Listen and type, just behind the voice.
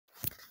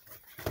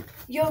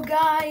Yo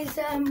guys,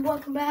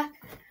 welcome back.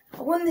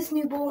 I won this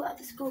new ball at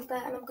the school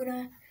fair and I'm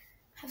gonna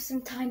have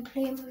some time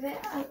playing with it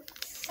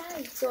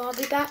outside. So I'll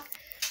be back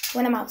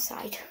when I'm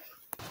outside.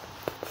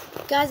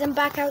 Guys, I'm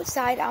back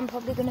outside. I'm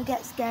probably gonna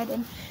get scared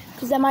in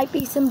because there might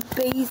be some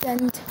bees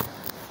and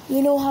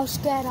you know how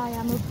scared I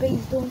am of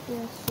bees, don't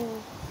you?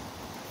 So,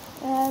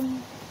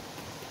 I'm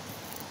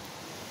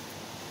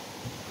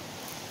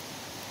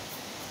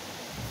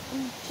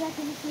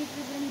checking to see if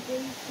there's any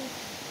bees.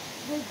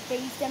 With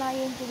bees, then I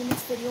ain't doing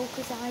this video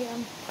because I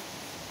am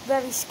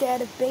very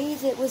scared of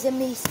bees. It was in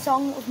the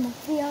song of my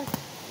fear.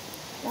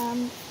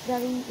 I'm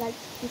very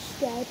just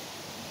scared.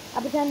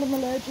 I pretend I'm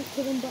allergic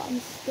to them, but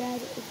I'm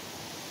scared of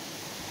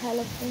hell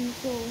of them.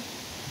 So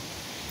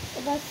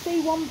if I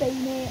see one bee,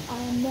 mate, I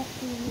am not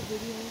doing the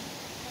video.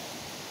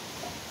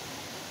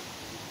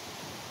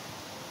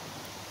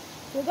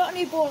 So I've got a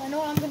new ball. I know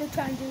what I'm going to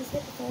try and do is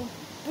hit the ball,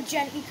 but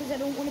gently because I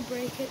don't want to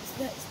break it.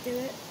 So let's do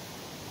it.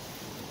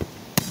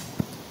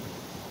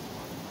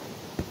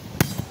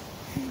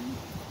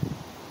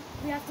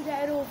 We have to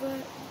get it over,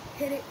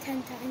 hit it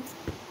 10 times.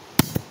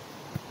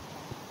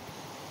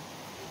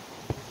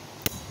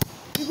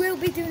 We will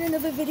be doing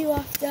another video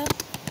after,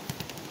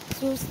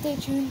 so stay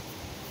tuned.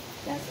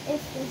 That's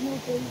if there's no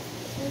bee.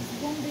 There's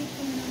one bee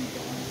coming on the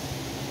door.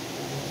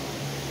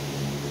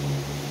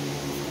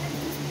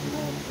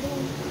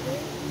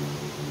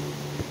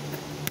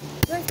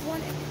 First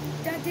one,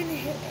 that didn't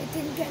hit, it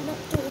didn't get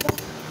knocked over.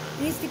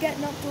 It needs to get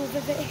knocked over.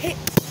 If it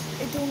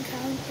hits, it don't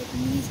count. It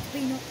needs to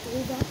be knocked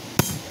over.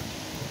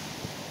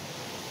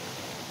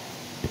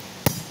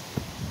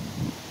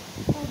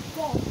 Oh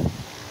God.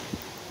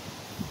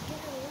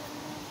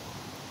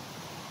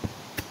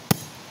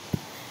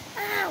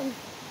 Ow!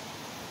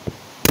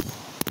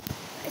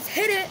 It's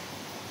hit it,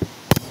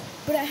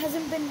 but it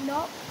hasn't been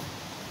knocked.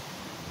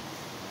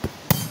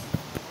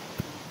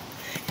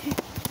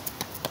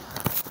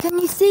 Can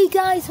you see,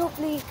 guys?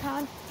 Hopefully you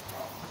can.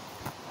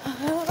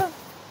 Dun,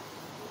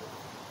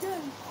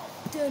 dun,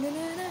 dun,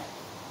 dun, dun.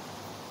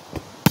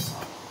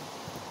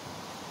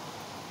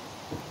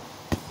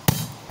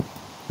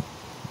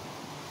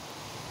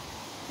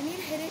 I need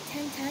to hit it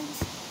 10 times.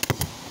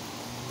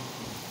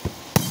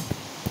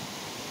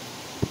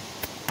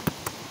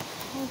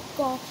 Oh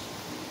gosh.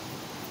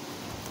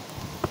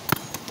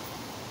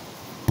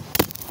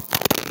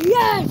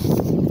 Yes!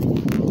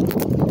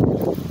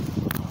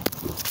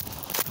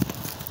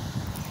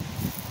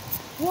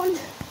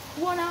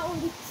 One out of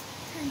the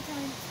 10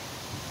 times.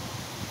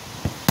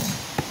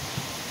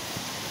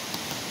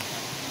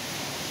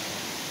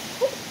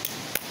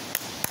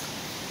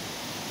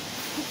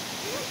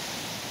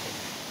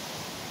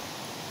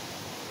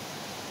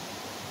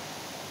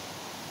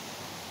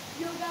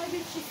 Yo guys,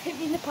 it's just hit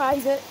me in the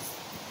prizes.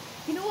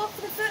 You know what,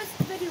 for the first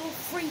video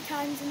 3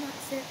 times and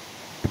that's it.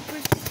 But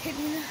it's just hit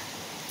me in the...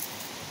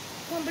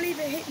 Can't believe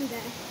it hit me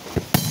there.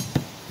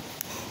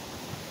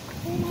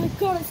 Oh my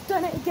God, it's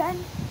done it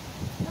again.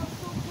 That's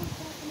so close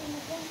to happening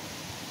again.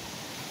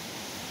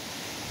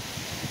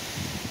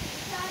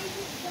 Guys,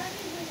 it's done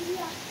it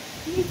here.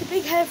 You need to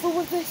be careful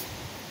with this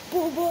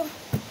bubble.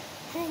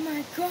 Oh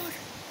my God.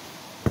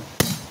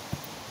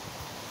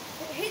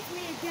 It hit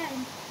me again.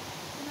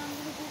 And I'm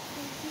gonna go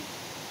crazy.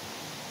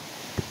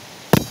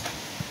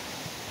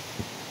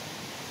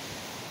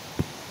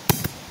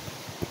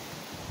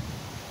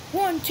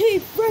 One, 2,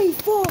 3,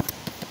 4.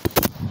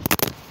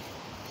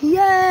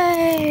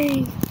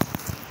 Yay!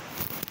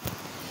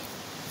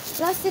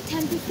 That's the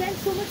 10%.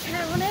 So much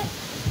hair on it.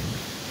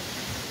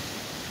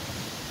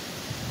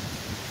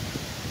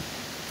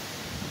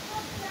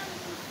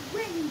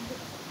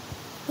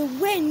 The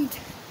wind.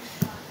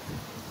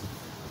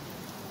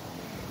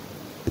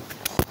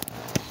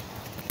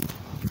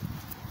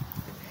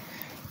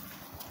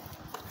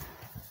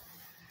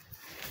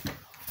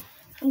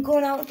 I'm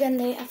going out again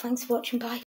later. Thanks for watching. Bye.